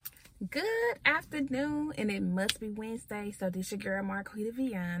Good afternoon, and it must be Wednesday, so this your girl Marquita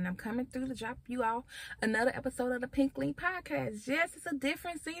Vian. I'm coming through to drop you all another episode of the Pink Link Podcast. Yes, it's a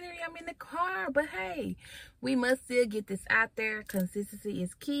different scenery. I'm in the car, but hey, we must still get this out there. Consistency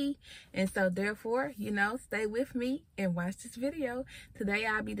is key, and so therefore, stay with me and watch this video. Today,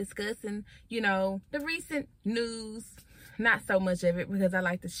 I'll be discussing, the recent news. Not so much of it because I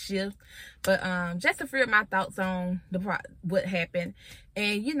like to shift, but just a few of my thoughts on what happened,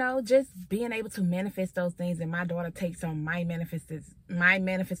 and just being able to manifest those things. And my daughter takes on my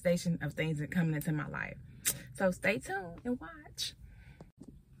manifestation of things that coming into my life. So stay tuned and watch.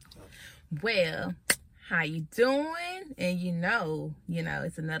 Well, how you doing? And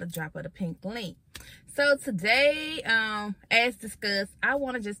it's another drop of the Pink Link. So today, as discussed, I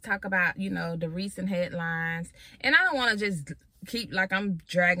want to just talk about, the recent headlines. And I don't want to just keep like I'm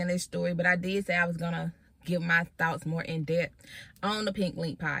dragging this story, but I did say I was going to give my thoughts more in depth on the Pink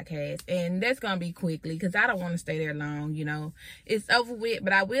Link Podcast. And that's going to be quickly because I don't want to stay there long, It's over with,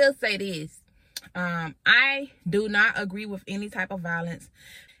 but I will say this. I do not agree with any type of violence.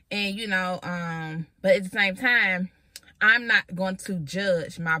 And, but at the same time, I'm not going to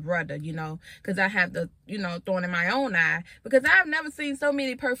judge my brother, because I have the, thorn in my own eye, because I've never seen so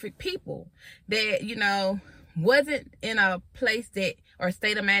many perfect people that, wasn't in a place that, or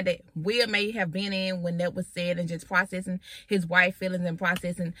state of mind that Will may have been in when that was said, and just processing his wife's feelings and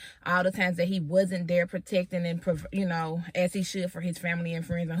processing all the times that he wasn't there protecting and, as he should for his family and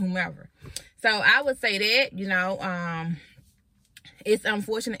friends and whomever. So I would say that, it's an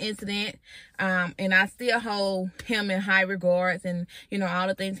unfortunate incident, and I still hold him in high regards, and all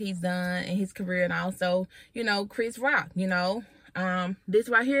the things he's done in his career, and also Chris Rock. This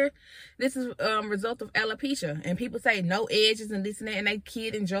right here, this is result of alopecia, and people say no edges and this and that, and they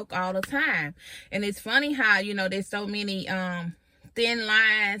kid and joke all the time. And it's funny how there's so many thin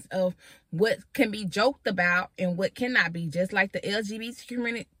lines of what can be joked about and what cannot be. Just like the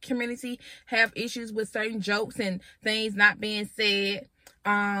LGBT community have issues with certain jokes and things not being said.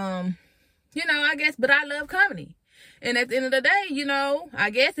 I guess, but I love comedy. And at the end of the day, I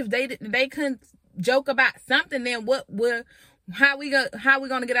guess if they couldn't joke about something, then how we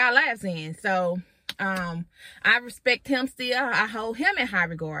gonna get our lives in? So I respect him still. I hold him in high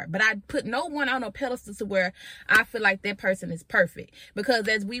regard, but I put no one on a pedestal to where I feel like that person is perfect, because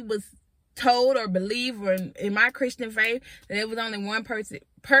as we was told or believe, or in my Christian faith, that there was only one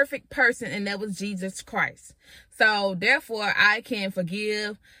perfect person, and that was Jesus Christ. So therefore I can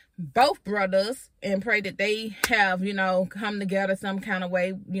forgive both brothers and pray that they have, come together some kind of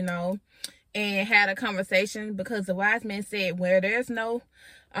way, and had a conversation, because the wise man said, where there's no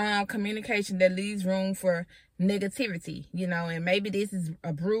communication, that leaves room for negativity, and maybe this is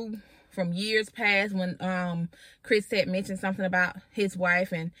a brew from years past when Chris had mentioned something about his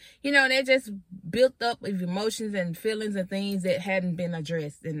wife, and they just built up with emotions and feelings and things that hadn't been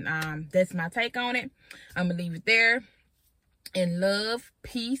addressed. And that's my take on it. I'm gonna leave it there. In love,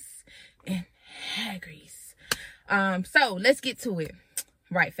 peace, and grace. So let's get to it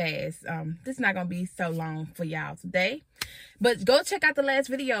right fast. This is not gonna be so long for y'all today, but go check out the last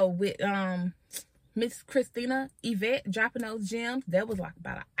video with Miss Christina Yvette dropping those gems. That was like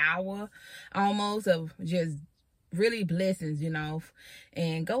about an hour almost of just really blessings,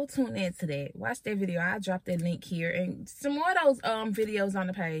 and go tune into that. Watch that video. I'll drop that link here, and some more of those videos on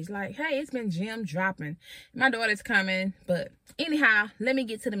the page. Like, hey, it's been gem dropping. My daughter's coming, but anyhow, let me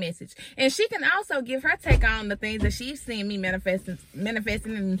get to the message. And she can also give her take on the things that she's seen me manifesting,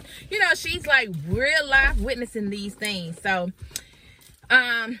 and she's like real life witnessing these things. So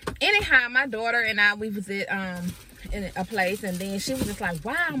anyhow, my daughter and I, we was at in a place, and then she was just like,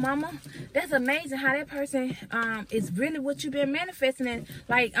 wow, mama, that's amazing how that person is really what you've been manifesting. And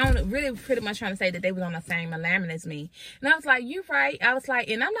like, I'm really pretty much trying to say that they was on the same alignment as me. And I was like, you right. I was like,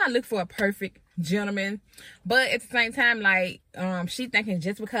 and I'm not looking for a perfect gentleman, but at the same time, like, she thinking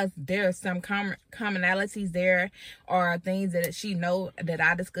just because there are some commonalities there, or things that she know that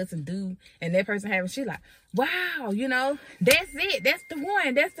I discuss and do, and that person having, she like, wow, that's it, that's the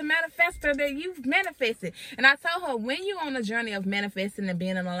one, that's the manifester that you've manifested. And I told her, when you're on a journey of manifesting and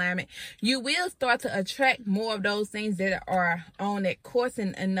being in alignment, you will start to attract more of those things that are on that course,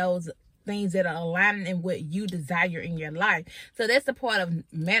 and those things that are aligning in what you desire in your life. So that's the part of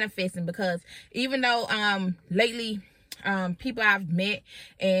manifesting, because even though lately people I've met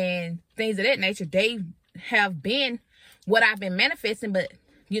and things of that nature, they have been what I've been manifesting, but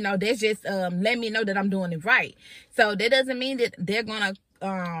that's just let me know that I'm doing it right. So that doesn't mean that they're gonna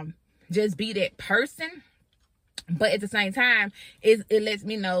just be that person, but at the same time, it lets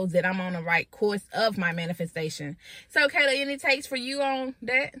me know that I'm on the right course of my manifestation. So Kayla, any takes for you on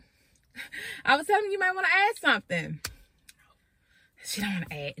that? I was telling you might want to add something. She don't want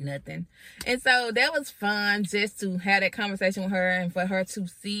to add nothing. And so that was fun just to have that conversation with her and for her to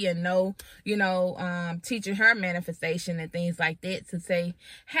see and know, you know, teaching her manifestation and things like that, to say,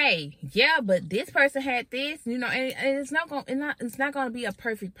 hey, yeah, but this person had this, you know, and it's not going to be a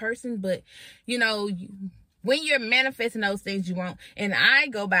perfect person, but, you know, when you're manifesting those things you want, and I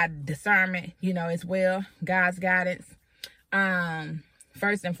go by discernment, you know, as well, God's guidance,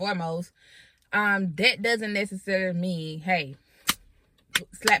 first and foremost, that doesn't necessarily mean, hey,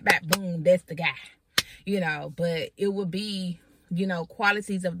 slap back, boom, that's the guy, you know, but it would be, you know,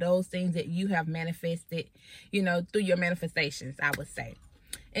 qualities of those things that you have manifested, you know, through your manifestations, I would say.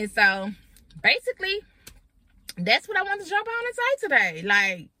 And so basically that's what I want to jump on and say today.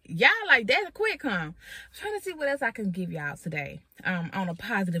 Like, y'all, like, that's a quick come. I'm trying to see what else I can give y'all today, on a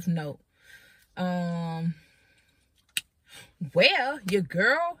positive note. Well, your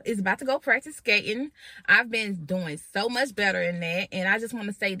girl is about to go practice skating. I've been doing so much better in that. And I just want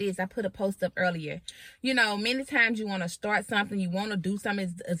to say this. I put a post up earlier. You know, many times you want to start something, you want to do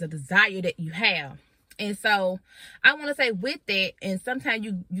something as a desire that you have. And so I want to say with that, and sometimes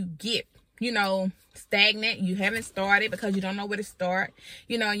you get, you know, stagnant. You haven't started because you don't know where to start.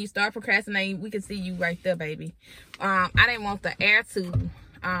 You know, and you start procrastinating. We can see you right there, baby. I didn't want the air to,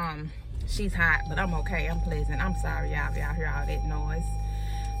 she's hot, but I'm okay. I'm pleasant. I'm sorry, y'all, if y'all hear all that noise.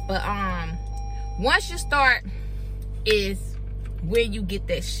 But once you start is where you get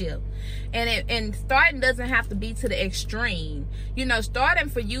that shift. And starting doesn't have to be to the extreme. You know, starting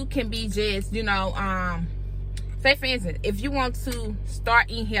for you can be just, you know, say for instance, if you want to start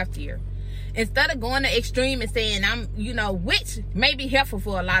eating healthier, instead of going to extreme and saying I'm, you know, which may be helpful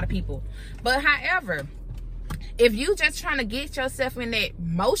for a lot of people. But however, if you just trying to get yourself in that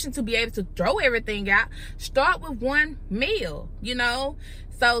motion to be able to throw everything out, start with one meal, you know.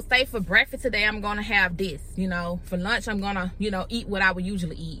 So say for breakfast today, I'm going to have this, you know. For lunch, I'm going to, you know, eat what I would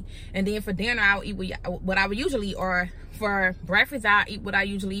usually eat. And then for dinner, I'll eat what I would usually eat. Or for breakfast, I'll eat what I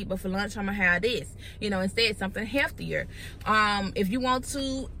usually eat. But for lunch, I'm going to have this, you know, instead something healthier. If you want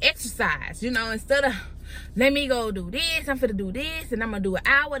to exercise, you know, instead of let me go do this, I'm going to do this, and I'm going to do an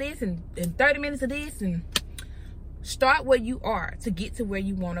hour of this and 30 minutes of this, and start where you are to get to where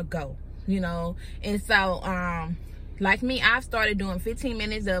you want to go, you know. And so like me, I've started doing 15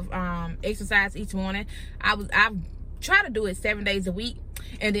 minutes of exercise each morning. I've tried to do it 7 days a week,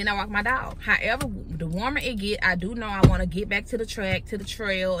 and then I walk my dog. However, the warmer it get, I do know I want to get back to the track, to the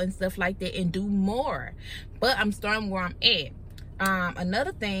trail and stuff like that, and do more. But I'm starting where I'm at.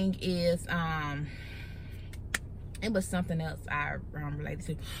 Another thing is it was something else I related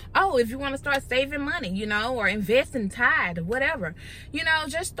to. Oh, if you want to start saving money, you know, or invest in Tide or whatever, you know,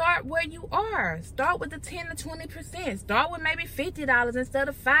 just start where you are. Start with the 10 to 20%. Start with maybe $50 instead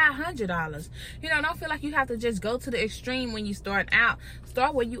of $500. You know, don't feel like you have to just go to the extreme when you start out.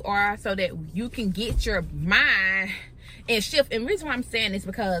 Start where you are so that you can get your mind and shift. And the reason why I'm saying this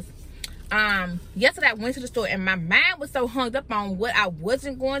because yesterday I went to the store and my mind was so hung up on what I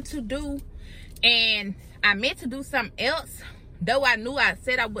wasn't going to do, and I meant to do something else, though I knew I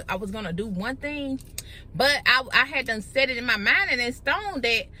said I was going to do one thing, but I had done set it in my mind and in stone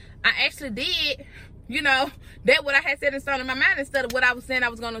that I actually did, you know, that what I had set in stone in my mind instead of what I was saying I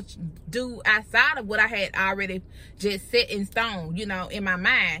was going to do outside of what I had already just set in stone, you know, in my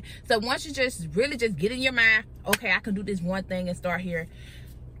mind. So once you just really just get in your mind, okay, I can do this one thing and start here,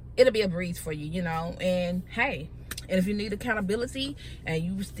 it'll be a breeze for you, you know. And hey, and if you need accountability and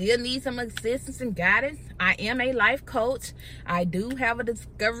you still need some assistance and guidance, I am a life coach. I do have a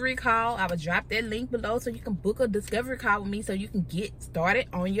discovery call. I will drop that link below so you can book a discovery call with me so you can get started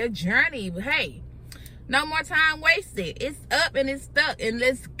on your journey. But hey, no more time wasted. It's up and it's stuck, and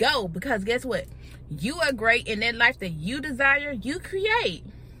let's go. Because guess what? You are great in that life that you desire, you create.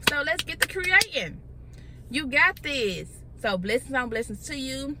 So let's get to creating. You got this. So blessings on blessings to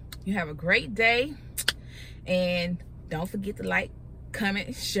you. You have a great day. And don't forget to like,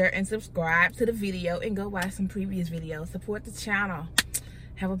 comment, share, and subscribe to the video, and go watch some previous videos. Support the channel.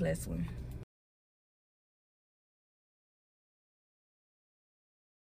 Have a blessed one.